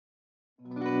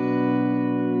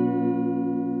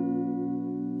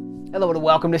Hello and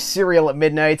welcome to Cereal at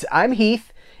Midnight. I'm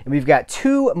Heath, and we've got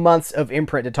 2 months of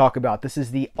Imprint to talk about. This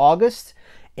is the August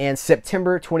and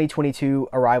September 2022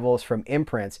 arrivals from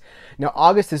Imprint. Now,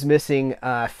 August is missing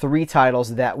 3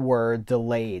 titles that were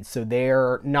delayed, so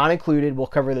they're not included. We'll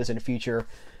cover those in future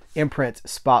Imprint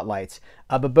spotlights.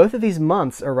 But both of these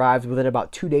months arrived within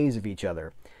about 2 days of each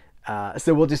other.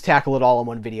 So we'll just tackle it all in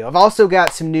one video. I've also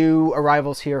got some new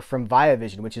arrivals here from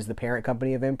ViaVision, which is the parent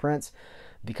company of Imprint,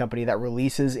 the company that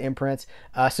releases Imprint.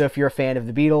 So if you're a fan of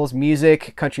the Beatles,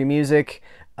 music, country music,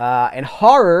 and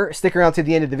horror, stick around to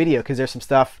the end of the video because there's some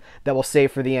stuff that we'll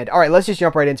save for the end. All right, let's just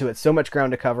jump right into it. So much ground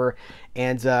to cover,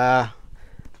 and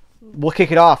we'll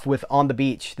kick it off with On the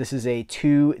Beach. This is a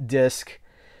 2-disc,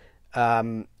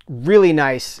 really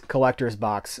nice collector's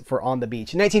box for On the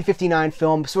Beach. 1959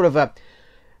 film, sort of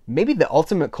maybe the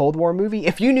ultimate Cold War movie.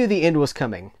 If you knew the end was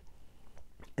coming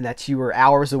and that you were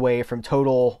hours away from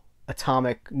total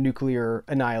atomic nuclear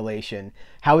annihilation,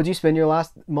 how would you spend your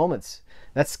last moments?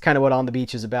 That's kind of what On the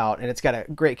Beach is about, and it's got a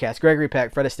great cast. Gregory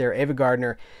Peck, Fred Astaire, Ava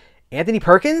Gardner, Anthony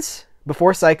Perkins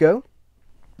before Psycho.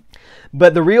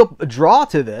 But the real draw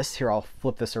to this, here, I'll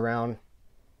flip this around.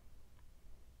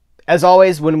 As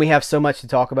always, when we have so much to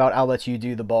talk about, I'll let you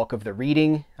do the bulk of the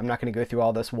reading. I'm not going to go through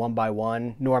all this one by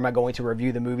one, nor am I going to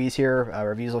review the movies here.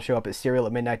 Reviews will show up at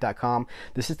CerealAtMidnite.com.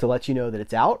 This is to let you know that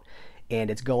it's out and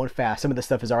it's going fast. Some of the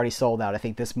stuff is already sold out. I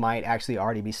think this might actually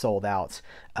already be sold out.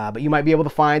 But you might be able to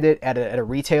find it at a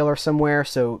retailer somewhere,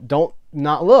 so don't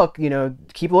not look. You know,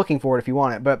 keep looking for it if you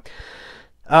want it. But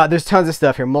there's tons of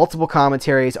stuff here. Multiple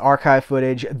commentaries, archive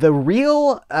footage. The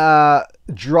real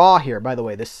draw here, by the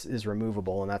way, this is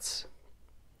removable, and that's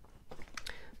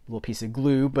a little piece of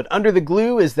glue. But under the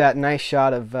glue is that nice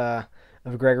shot of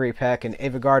Gregory Peck and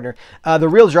Ava Gardner. The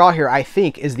real draw here, I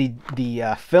think, is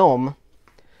the film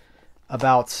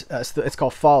about, it's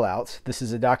called Fallout. This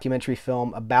is a documentary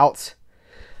film about,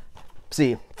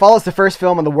 follows the first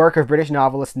film on the work of British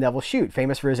novelist Neville Shute,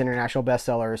 famous for his international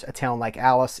bestsellers, A Town Like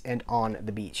Alice and On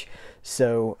the Beach.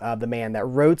 So the man that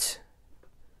wrote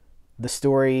the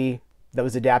story that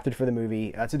was adapted for the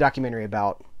movie, it's a documentary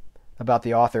about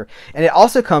the author. And it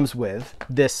also comes with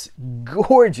this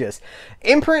gorgeous,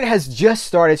 Imprint has just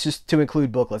started just to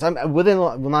include booklets.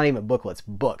 Well, not even booklets,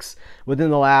 books. Within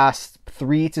the last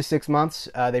 3 to 6 months,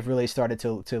 they've really started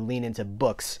to lean into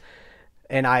books.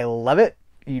 And I love it.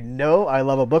 You know, I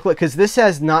love a booklet because this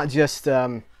has not just,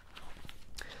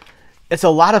 it's a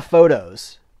lot of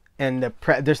photos, and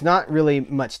there's not really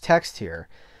much text here,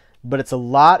 but it's a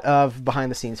lot of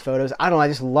behind the scenes photos. I don't know, I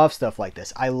just love stuff like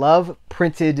this. I love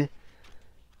printed.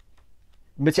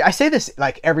 But I say this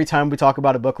like every time we talk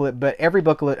about a booklet, but every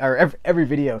booklet or every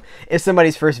video is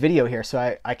somebody's first video here,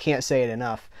 so I can't say it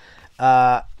enough.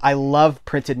 I love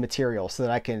printed material so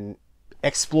that I can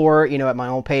explore, you know, at my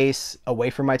own pace, away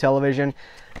from my television.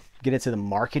 Get into the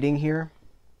marketing here.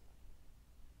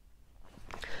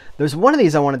 There's one of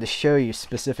these I wanted to show you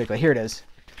specifically. Here it is.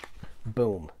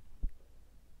 Boom.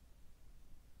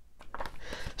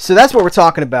 So that's what we're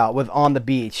talking about with On the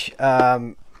Beach.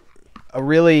 A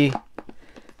really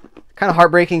kind of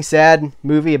heartbreaking, sad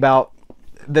movie about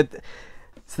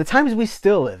it's the times we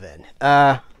still live in.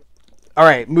 All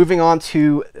right, moving on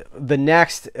to the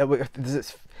next. This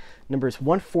is numbers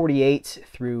 148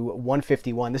 through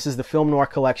 151. This is the Film Noir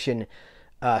Collection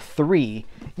 3.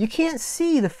 You can't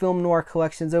see the Film Noir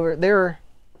collections over there.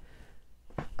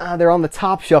 They're on the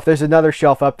top shelf. There's another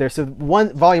shelf up there. So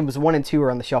volumes 1 and 2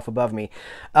 are on the shelf above me.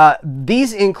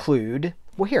 These include,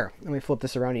 well, here, let me flip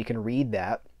this around. You can read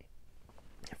that.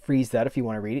 Freeze that if you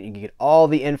want to read it. You can get all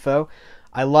the info.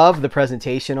 I love the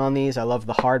presentation on these. I love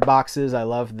the hard boxes. I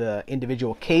love the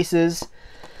individual cases.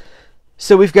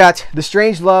 So we've got The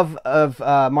Strange Love of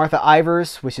Martha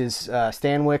Ivers, which is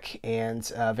Stanwyck and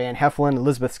Van Heflin,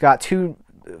 Elizabeth Scott, two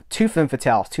femme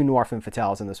fatales, 2 noir femme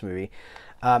fatales in this movie.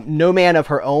 No Man of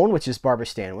Her Own, which is Barbara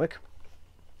Stanwyck.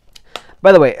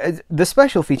 By the way, the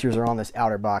special features are on this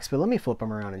outer box, but let me flip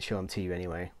them around and show them to you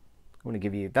anyway. I want to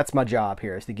give you, that's my job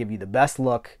here, is to give you the best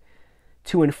look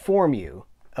to inform you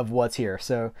of what's here.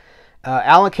 So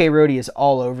Alan K. Rhodey is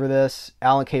all over this.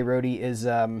 Alan K. Rhodey is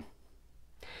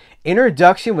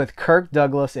introduction with Kirk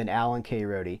Douglas and Alan K.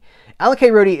 Rhodey. Alan K.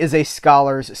 Rhodey is a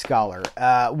scholar's scholar.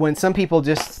 When some people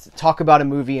just talk about a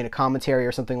movie in a commentary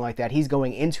or something like that, he's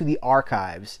going into the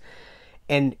archives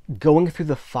and going through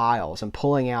the files and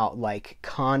pulling out like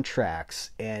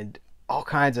contracts and all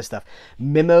kinds of stuff,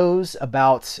 memos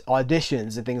about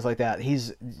auditions and things like that.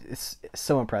 It's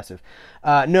so impressive.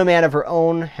 No Man of Her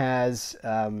Own has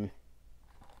some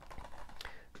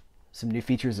new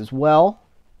features as well.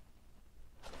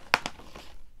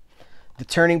 The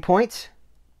Turning Point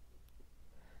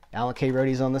Alan K.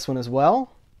 Rohde's on this one as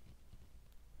well.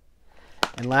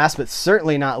 And last but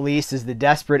certainly not least is The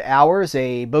Desperate Hours,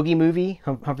 a boogie movie,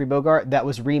 Humphrey Bogart, that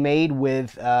was remade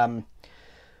with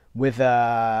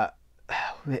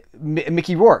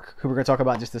Mickey Rourke, who we're going to talk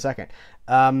about in just a second.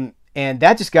 And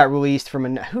that just got released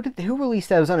from who released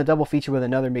that? It was on a double feature with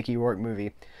another Mickey Rourke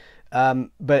movie.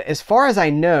 But as far as I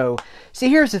know, see,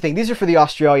 here's the thing. These are for the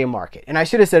Australian market. And I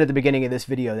should have said at the beginning of this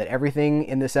video that everything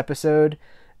in this episode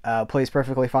plays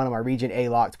perfectly fine on my Region A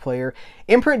locked player.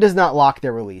 Imprint does not lock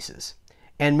their releases.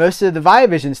 And most of the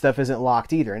ViaVision stuff isn't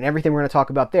locked either. And everything we're going to talk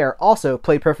about there also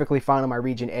played perfectly fine on my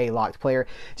Region A locked player.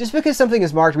 Just because something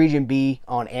is marked Region B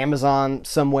on Amazon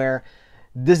somewhere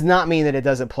does not mean that it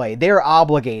doesn't play. They're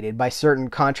obligated by certain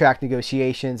contract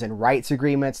negotiations and rights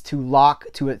agreements to lock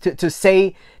to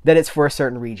say that it's for a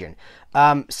certain region.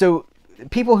 So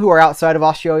people who are outside of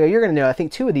Australia, you're going to know, I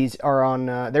think 2 of these are on,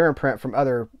 they're in print from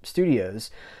other studios,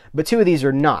 but 2 of these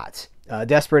are not.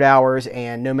 Desperate Hours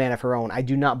and No Man of Her Own, I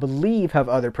do not believe have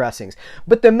other pressings.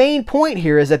 But the main point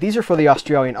here is that these are for the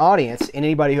Australian audience, and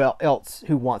anybody else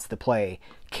who wants to play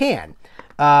can.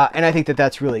 And I think that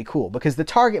that's really cool because the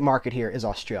target market here is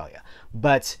Australia.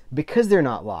 But because they're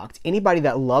not locked, anybody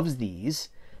that loves these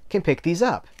can pick these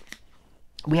up.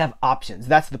 We have options.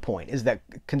 That's the point, is that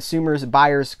consumers,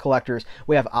 buyers, collectors,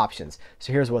 we have options.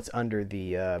 So here's what's under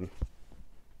the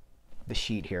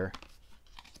sheet here.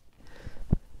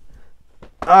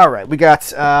 All right, we got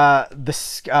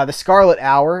the Scarlet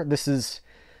Hour. This is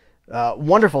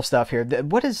wonderful stuff here.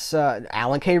 What is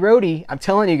Alan K. Rohde? I'm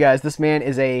telling you guys, this man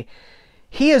is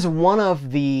he is one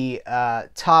of the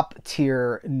top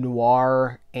tier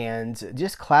noir and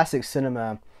just classic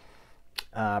cinema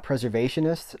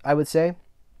preservationists, I would say.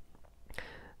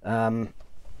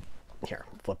 Here,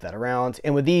 flip that around.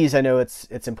 And with these, I know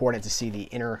it's important to see the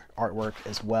inner artwork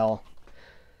as well.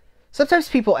 Sometimes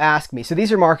people ask me, so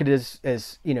these are marketed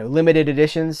as you know, limited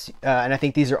editions, and I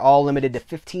think these are all limited to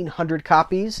 1,500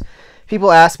 copies. People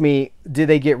ask me, do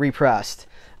they get repressed?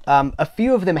 A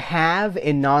few of them have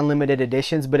in non-limited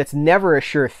editions, but it's never a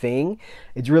sure thing.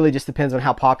 It really just depends on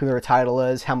how popular a title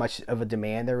is, how much of a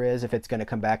demand there is, if it's going to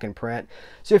come back in print.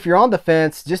 So if you're on the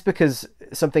fence, just because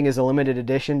something is a limited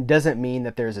edition doesn't mean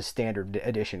that there's a standard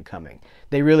edition coming.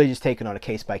 They really just take it on a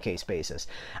case-by-case basis.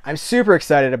 I'm super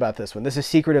excited about this one. This is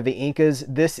Secret of the Incas.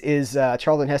 This is a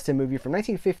Charlton Heston movie from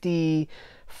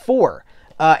 1954.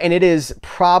 And it is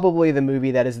probably the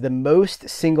movie that is the most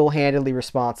single-handedly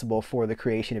responsible for the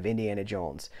creation of Indiana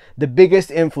Jones. The biggest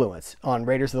influence on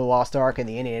Raiders of the Lost Ark and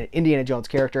the Indiana Jones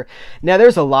character. Now,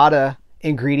 there's a lot of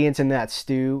ingredients in that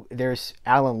stew. There's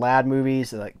Alan Ladd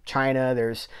movies like China.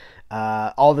 There's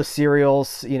all the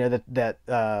serials, you know,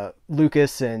 that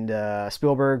Lucas and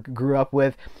Spielberg grew up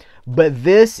with. But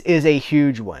this is a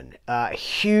huge one,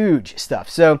 huge stuff.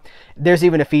 So there's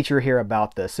even a feature here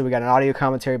about this. So we got an audio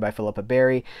commentary by Philippa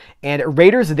Berry and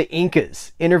Raiders of the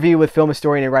Incas, interview with film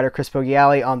historian and writer Chris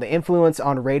Poggiali on the influence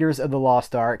on Raiders of the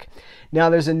Lost Ark. Now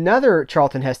there's another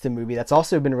Charlton Heston movie that's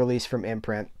also been released from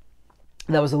Imprint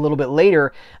that was a little bit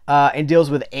later and deals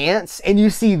with ants, and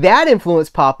you see that influence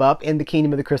pop up in The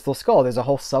Kingdom of the Crystal Skull. There's a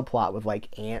whole subplot with like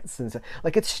ants and stuff.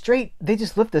 Like, it's straight, they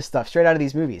just lift this stuff straight out of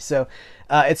these movies. So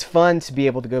it's fun to be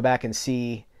able to go back and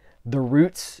see the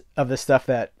roots of the stuff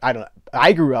that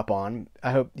I grew up on.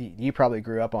 I hope you probably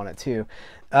grew up on it too.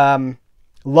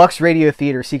 Lux Radio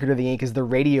Theater, Secret of the Ink is the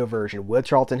radio version with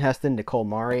Charlton Heston, Nicole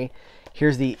Mari.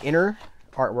 Here's the inner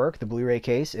artwork, the Blu-ray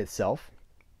case itself.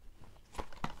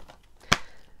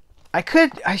 They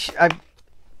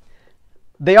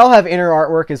all have inner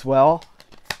artwork as well,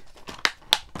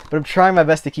 but I'm trying my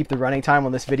best to keep the running time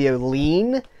on this video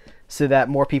lean so that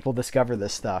more people discover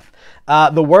this stuff.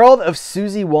 The World of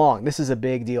Susie Wong. This is a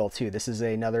big deal too. This is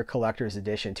another collector's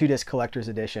edition, 2-disc collector's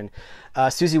edition.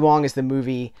 Susie Wong is the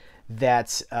movie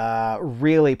that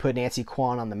really put Nancy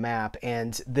Kwan on the map.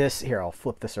 And this, here, I'll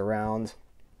flip this around.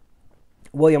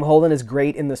 William Holden is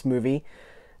great in this movie.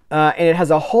 And it has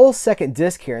a whole second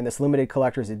disc here in this limited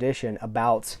collector's edition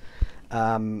about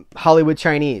Hollywood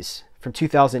Chinese from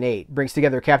 2008. Brings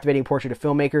together a captivating portrait of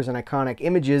filmmakers and iconic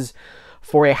images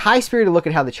for a high-spirited look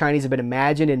at how the Chinese have been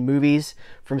imagined in movies,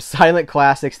 from silent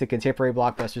classics to contemporary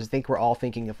blockbusters. I think we're all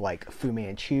thinking of like Fu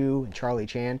Manchu and Charlie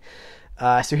Chan.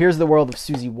 So here's The World of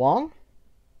Susie Wong.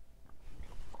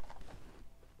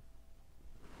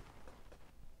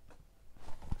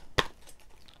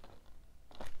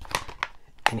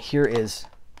 And here is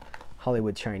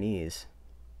Hollywood Chinese.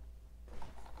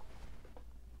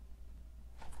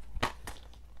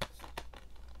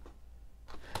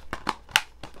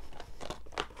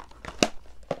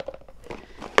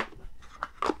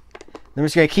 I'm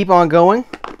just going to keep on going.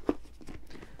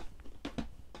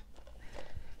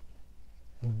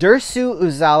 Dersu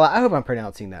Uzala. I hope I'm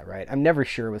pronouncing that right. I'm never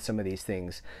sure with some of these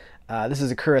things. This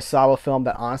is a Kurosawa film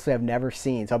that honestly I've never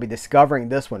seen, so I'll be discovering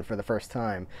this one for the first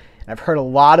time. And I've heard a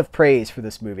lot of praise for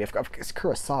this movie. It's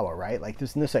Kurosawa, right? Like,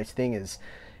 there's no such thing as,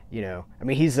 I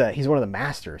mean, he's one of the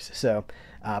masters. So,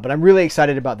 but I'm really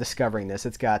excited about discovering this.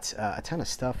 It's got a ton of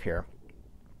stuff here.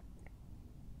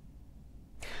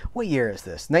 What year is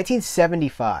this?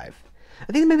 1975.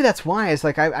 I think maybe that's why. It's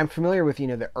like I'm familiar with,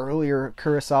 the earlier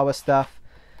Kurosawa stuff.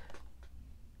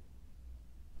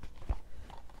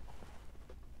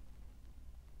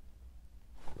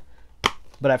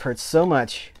 But I've heard so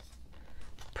much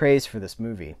praise for this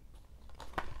movie.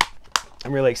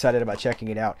 I'm really excited about checking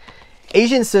it out.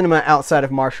 Asian cinema outside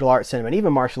of martial arts cinema, and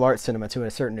even martial arts cinema to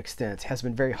a certain extent, has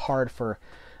been very hard for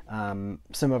some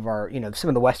of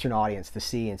the Western audience to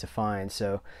see and to find.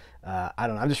 So I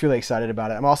don't know. I'm just really excited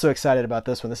about it. I'm also excited about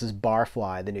this one. This is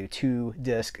Barfly, the new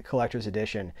 2-disc collector's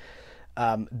edition.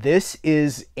 This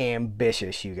is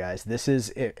ambitious, you guys.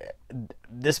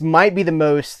 This might be the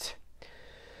most...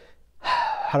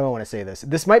 How do I want to say this?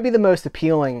 This might be the most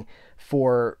appealing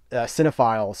for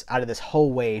cinephiles out of this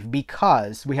whole wave,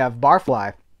 because we have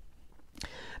Barfly,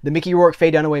 the Mickey Rourke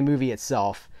Faye Dunaway movie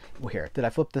itself. Well, here, did I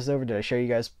flip this over? Did I show you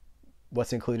guys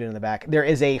what's included in the back? There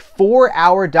is a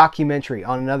 4-hour documentary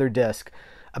on another disc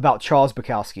about Charles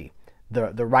Bukowski,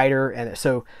 the writer, and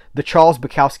so the Charles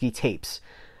Bukowski tapes.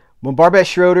 When Barbet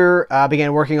Schroeder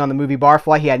began working on the movie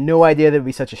Barfly, he had no idea that it would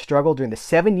be such a struggle during the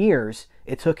 7 years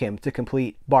it took him to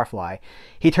complete Barfly.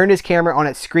 He turned his camera on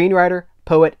its screenwriter,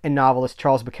 poet, and novelist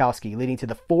Charles Bukowski, leading to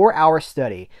the 4-hour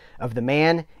study of the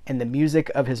man and the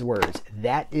music of his words.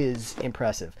 That is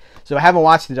impressive. So I haven't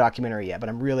watched the documentary yet, but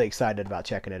I'm really excited about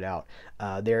checking it out.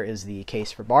 There is the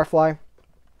case for Barfly,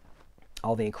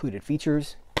 all the included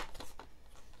features.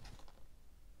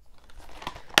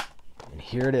 And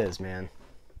here it is, man.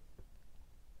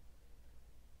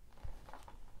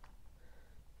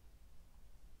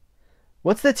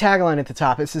 What's the tagline at the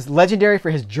top? It says, legendary for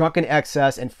his drunken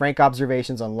excess and frank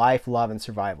observations on life, love, and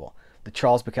survival. The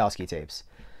Charles Bukowski tapes.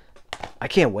 I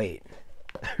can't wait.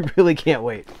 I really can't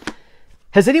wait.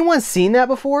 Has anyone seen that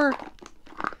before?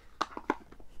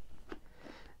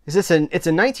 It's a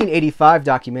 1985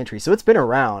 documentary, so it's been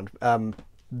around.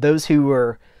 Those who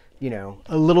were, a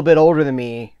little bit older than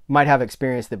me might have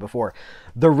experienced it before.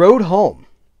 The Road Home.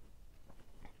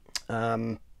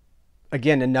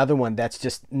 Again, another one that's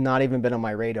just not even been on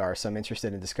my radar, so I'm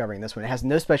interested in discovering this one. It has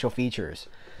no special features,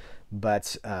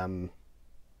 but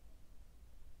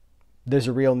there's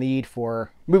a real need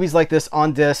for movies like this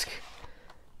on disc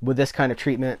with this kind of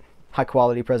treatment, high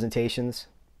quality presentations.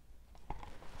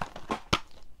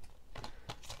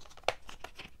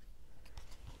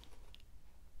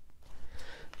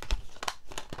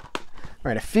 All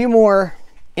right, a few more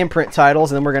Imprint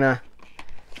titles, and then we're going to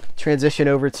transition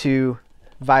over to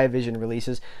ViaVision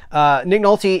releases. Nick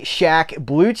Nolte, Shaq,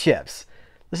 Blue Chips.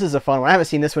 This is a fun one. I haven't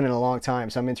seen this one in a long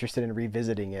time, so I'm interested in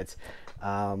revisiting it.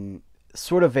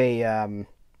 Sort of a...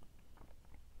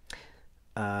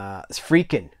 it's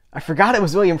Friedkin. I forgot it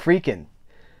was William Friedkin.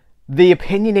 The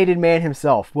opinionated man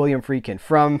himself, William Friedkin.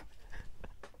 From...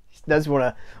 does want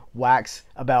to wax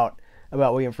about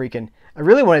William Friedkin. I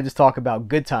really want to just talk about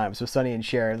Good Times with Sonny and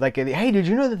Cher. Like, hey, did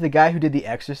you know that the guy who did The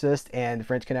Exorcist and The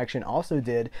French Connection also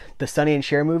did the Sonny and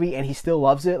Cher movie, and he still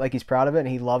loves it? Like, he's proud of it, and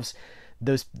he loves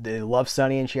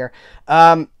Sonny and Cher.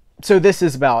 So this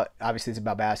is about, obviously it's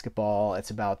about basketball.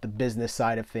 It's about the business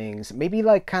side of things. Maybe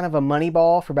like kind of a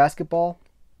Moneyball for basketball.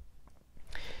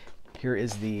 Here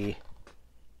is the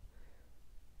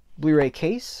Blu-ray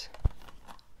case.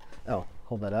 Oh,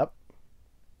 hold that up.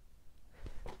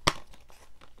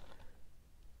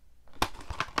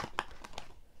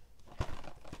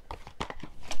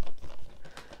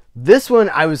 This one,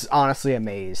 I was honestly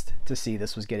amazed to see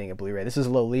this was getting a Blu-ray. This is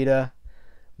Lolita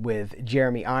with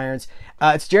Jeremy Irons.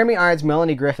 It's Jeremy Irons,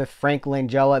 Melanie Griffith, Frank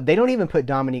Langella. They don't even put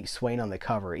Dominique Swain on the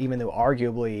cover, even though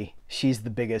arguably she's the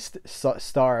biggest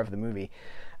star of the movie.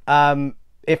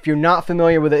 If you're not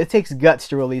familiar with it, it takes guts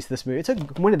to release this movie.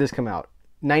 When did this come out?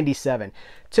 97. It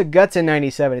took guts in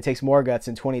 97. It takes more guts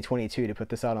in 2022 to put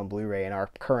this out on Blu-ray in our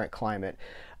current climate.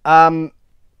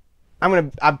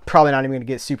 I'm probably not even gonna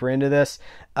get super into this.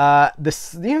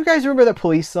 You guys remember the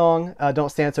Police song, "Don't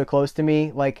Stand So Close to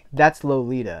Me"? Like, that's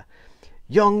Lolita.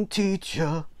 Young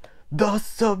teacher, the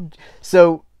sub.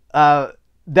 So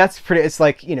that's pretty. It's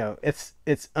like, it's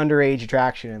underage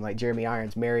attraction, and like Jeremy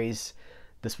Irons marries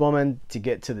this woman to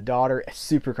get to the daughter. It's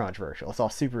super controversial. It's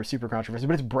all super controversial,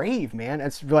 but it's brave, man.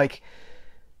 It's like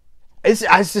it's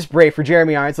just brave for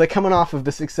Jeremy Irons, like coming off of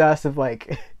the success of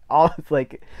like all it's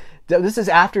like, this is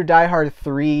after Die Hard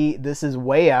 3. This is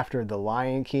way after The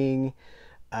Lion King.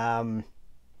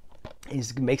 He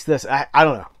makes this, I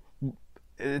don't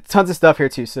know. Tons of stuff here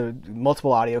too. So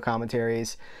multiple audio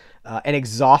commentaries, an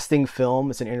exhausting film.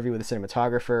 It's an interview with a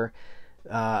cinematographer,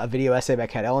 a video essay by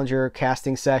Kat Ellinger,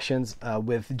 casting sessions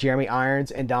with Jeremy Irons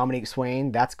and Dominique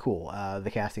Swain. That's cool. The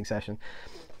casting session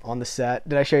on the set.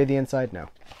 Did I show you the inside? No.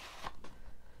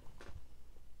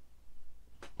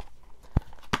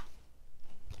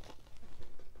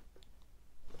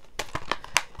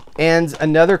 And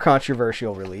another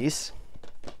controversial release,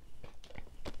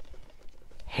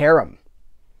 Harem,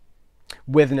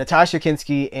 with Natasha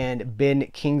Kinski and Ben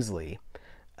Kingsley.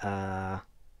 Not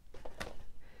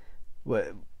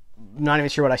even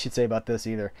sure what I should say about this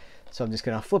either. So I'm just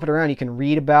going to flip it around. You can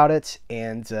read about it.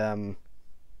 And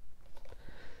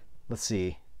let's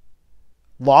see.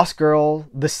 Lost Girl,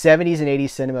 the 70s and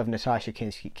 80s cinema of Natasha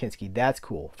Kinski. That's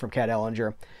cool. From Kat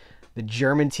Ellinger. The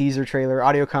German teaser trailer,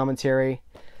 audio commentary.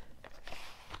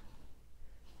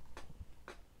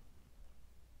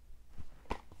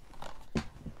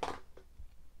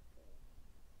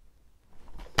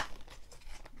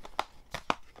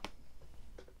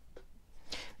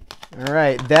 All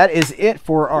right, that is it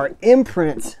for our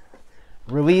Imprint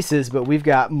releases, but we've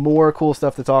got more cool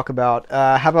stuff to talk about.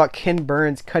 How about Ken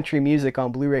Burns' Country Music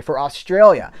on Blu-ray for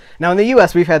Australia? Now, in the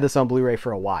U.S., we've had this on Blu-ray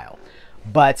for a while,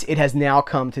 but it has now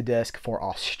come to disc for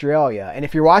Australia. And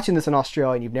if you're watching this in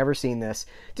Australia and you've never seen this,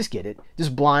 just get it.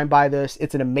 Just blind buy this.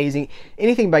 It's an amazing...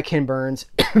 Anything by Ken Burns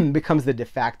becomes the de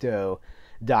facto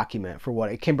document for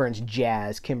what Ken Burns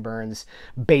jazz, Ken Burns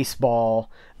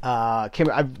baseball.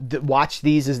 I've watched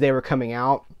these as they were coming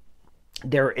out.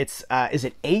 Is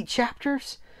it 8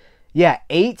 chapters? Yeah,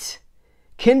 8.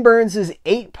 Ken Burns'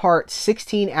 8-part,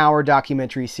 16-hour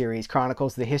documentary series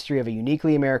chronicles the history of a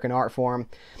uniquely American art form,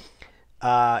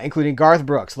 including Garth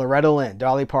Brooks, Loretta Lynn,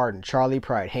 Dolly Parton, Charlie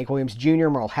Pride, Hank Williams Jr.,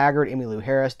 Merle Haggard, Emmylou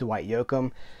Harris, Dwight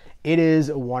Yoakam. It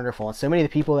is wonderful, and so many of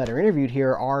the people that are interviewed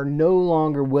here are no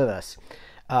longer with us.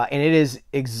 And it is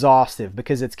exhaustive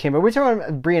because it's Kim.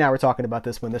 Bree and I were talking about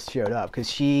this when this showed up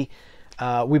because we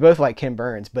both like Ken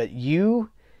Burns, but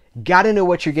you got to know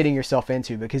what you're getting yourself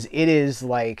into because it is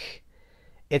like,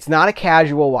 it's not a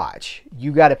casual watch.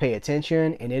 You got to pay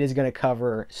attention, and it is going to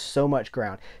cover so much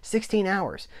ground. 16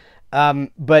 hours.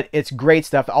 But it's great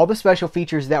stuff. All the special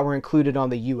features that were included on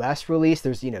the US release,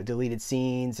 there's, deleted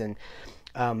scenes and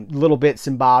little bits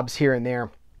and bobs here and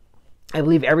there. I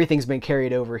believe everything's been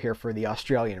carried over here for the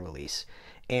Australian release.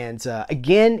 And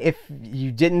again, if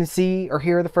you didn't see or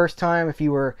hear the first time, if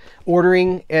you were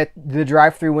ordering at the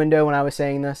drive-thru window when I was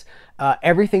saying this,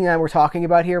 everything that we're talking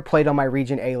about here played on my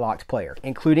Region A locked player,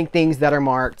 including things that are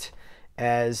marked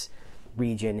as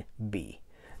Region B.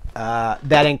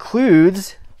 That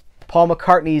includes Paul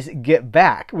McCartney's Get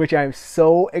Back, which I'm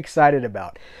so excited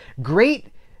about. Great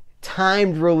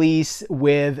timed release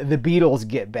with the Beatles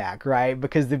Get Back, right?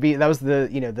 Because that was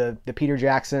the Peter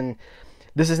Jackson.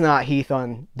 This is not Heath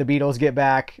on the Beatles Get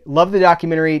Back. Love the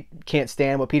documentary. Can't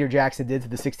stand what Peter Jackson did to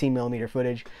the 16mm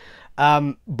footage.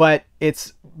 But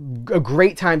it's a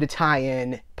great time to tie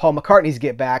in Paul McCartney's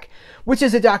Get Back, which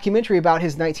is a documentary about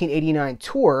his 1989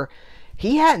 tour.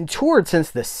 He hadn't toured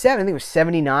since the 7, I think it was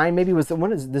 79, maybe it was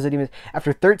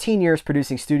after 13 years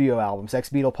producing studio albums,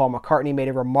 ex-Beatle Paul McCartney made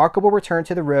a remarkable return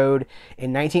to the road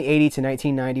in 1980 to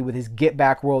 1990 with his Get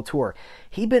Back World Tour.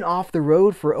 He'd been off the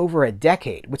road for over a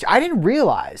decade, which I didn't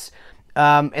realize.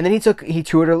 And then he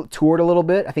toured a little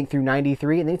bit, I think through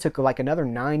 93, and then he took like another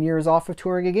 9 years off of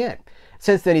touring again.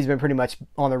 Since then, he's been pretty much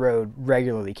on the road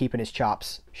regularly, keeping his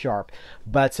chops sharp.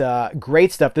 But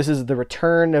great stuff. This is the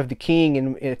return of the king,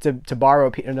 and to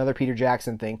borrow another Peter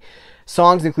Jackson thing.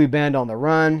 Songs include Band on the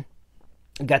Run,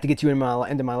 Got to Get You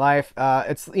Into My Life.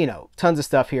 It's, tons of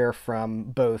stuff here from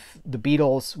both the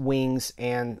Beatles, Wings,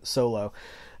 and solo.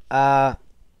 I'll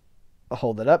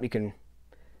hold it up. You can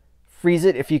freeze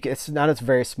it if you can. It's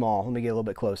very small. Let me get a little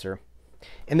bit closer.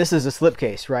 And this is a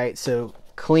slipcase, right? So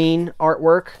clean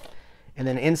artwork. And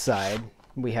then inside,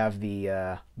 we have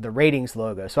the ratings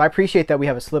logo. So I appreciate that we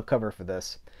have a slipcover for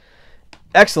this.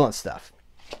 Excellent stuff.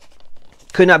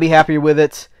 Could not be happier with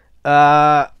it.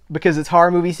 Because it's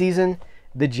horror movie season,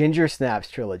 the Ginger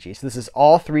Snaps trilogy. So this is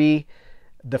all three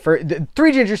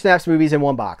Ginger Snaps movies in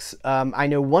one box. I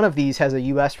know one of these has a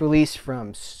US release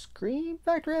from Scream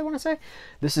Factory, I want to say.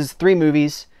 This is 3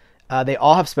 movies. They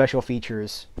all have special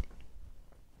features.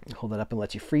 Hold it up and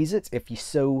let you freeze it if you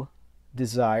so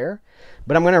desire.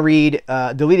 But I'm going to read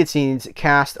deleted scenes,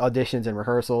 cast, auditions, and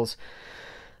rehearsals.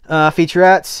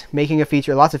 Featurettes, making a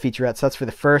feature, lots of featurettes. That's for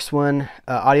the first one.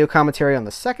 Audio commentary on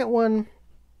the second one.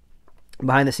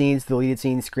 behind the scenes, deleted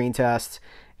scenes, screen tests.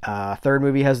 Third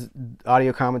movie has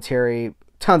audio commentary,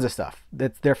 tons of stuff.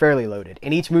 They're fairly loaded.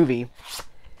 And each movie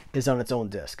is on its own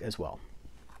disc as well.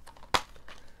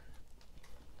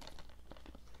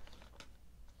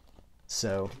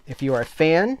 So if you are a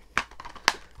fan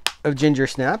of ginger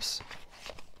snaps,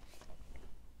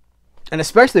 and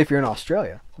especially if you're in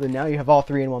Australia, then now you have all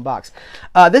 3 in one box.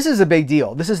 This is a big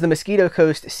deal. This is the Mosquito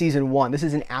Coast Season 1. This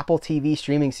is an Apple TV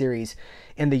streaming series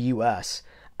in the US.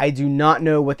 I do not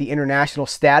know what the international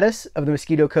status of the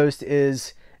Mosquito Coast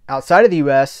is outside of the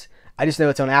US. I just know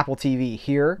it's on Apple TV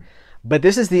here. But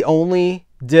this is the only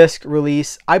disc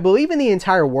release, I believe, in the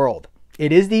entire world.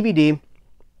 It is DVD.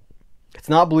 It's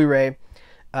not Blu-ray.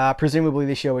 Presumably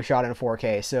the show was shot in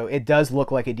 4K, so it does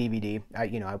look like a DVD.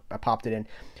 I popped it in.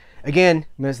 Again,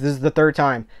 this is the 3rd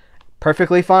time.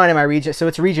 Perfectly fine in my region. So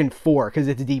it's region 4 because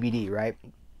it's a DVD, right?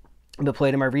 But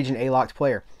played in my region A locked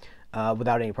player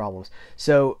without any problems.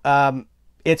 So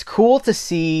it's cool to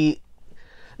see.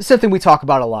 This is something we talk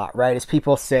about a lot, right? As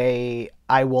people say,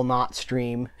 I will not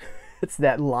stream. It's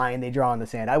that line they draw in the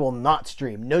sand. I will not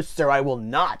stream. No, sir, I will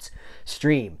not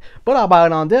stream. But I'll buy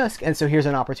it on disc. And so here's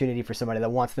an opportunity for somebody that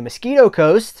wants the Mosquito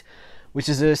Coast, which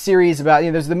is a series about,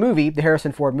 there's the movie, the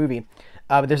Harrison Ford movie.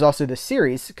 But there's also the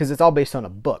series, because it's all based on a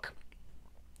book.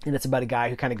 And it's about a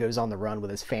guy who kind of goes on the run with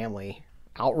his family,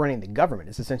 outrunning the government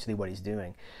is essentially what he's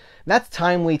doing. That's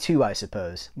timely too, I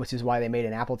suppose, which is why they made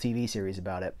an Apple TV series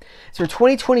about it. So for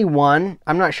 2021,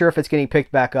 I'm not sure if it's getting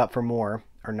picked back up for more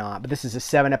or not, but this is a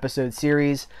 7-episode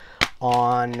series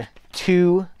on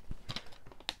 2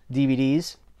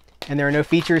 DVDs. And there are no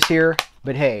features here,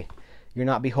 but hey, you're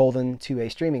not beholden to a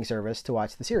streaming service to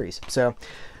watch the series. So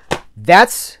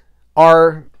that's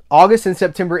our August and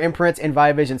September Imprint and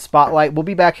ViaVision Spotlight. We'll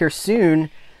be back here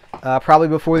soon, probably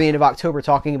before the end of October,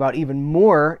 talking about even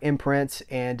more Imprint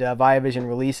and ViaVision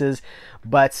releases.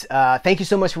 But thank you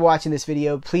so much for watching this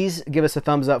video. Please give us a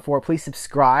thumbs up for it. Please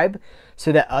subscribe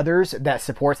so that others that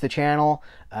supports the channel,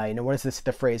 what is this,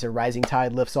 the phrase, a rising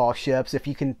tide lifts all ships. If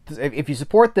you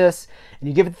support this and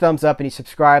you give it a thumbs up and you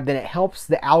subscribe, then it helps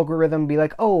the algorithm be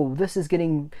like, oh, this is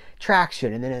getting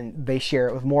traction, and then they share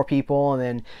it with more people,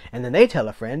 and then they tell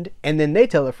a friend, and then they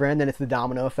tell a friend, and it's the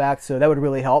domino effect. So that would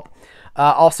really help.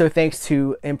 Also, thanks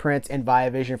to Imprint and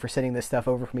ViaVision for sending this stuff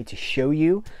over for me to show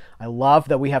you. I love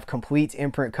that we have complete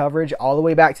Imprint coverage all the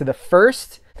way back to the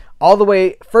first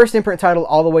Imprint title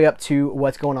all the way up to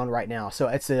what's going on right now. So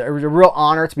it's a real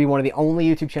honor to be one of the only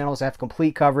YouTube channels to have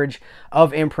complete coverage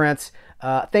of Imprints.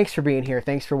 Thanks for being here.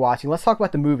 Thanks for watching. Let's talk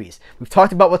about the movies. We've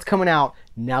talked about what's coming out.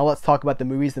 Now let's talk about the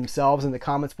movies themselves in the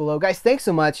comments below. Guys, thanks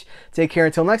so much. Take care.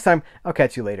 Until next time, I'll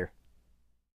catch you later.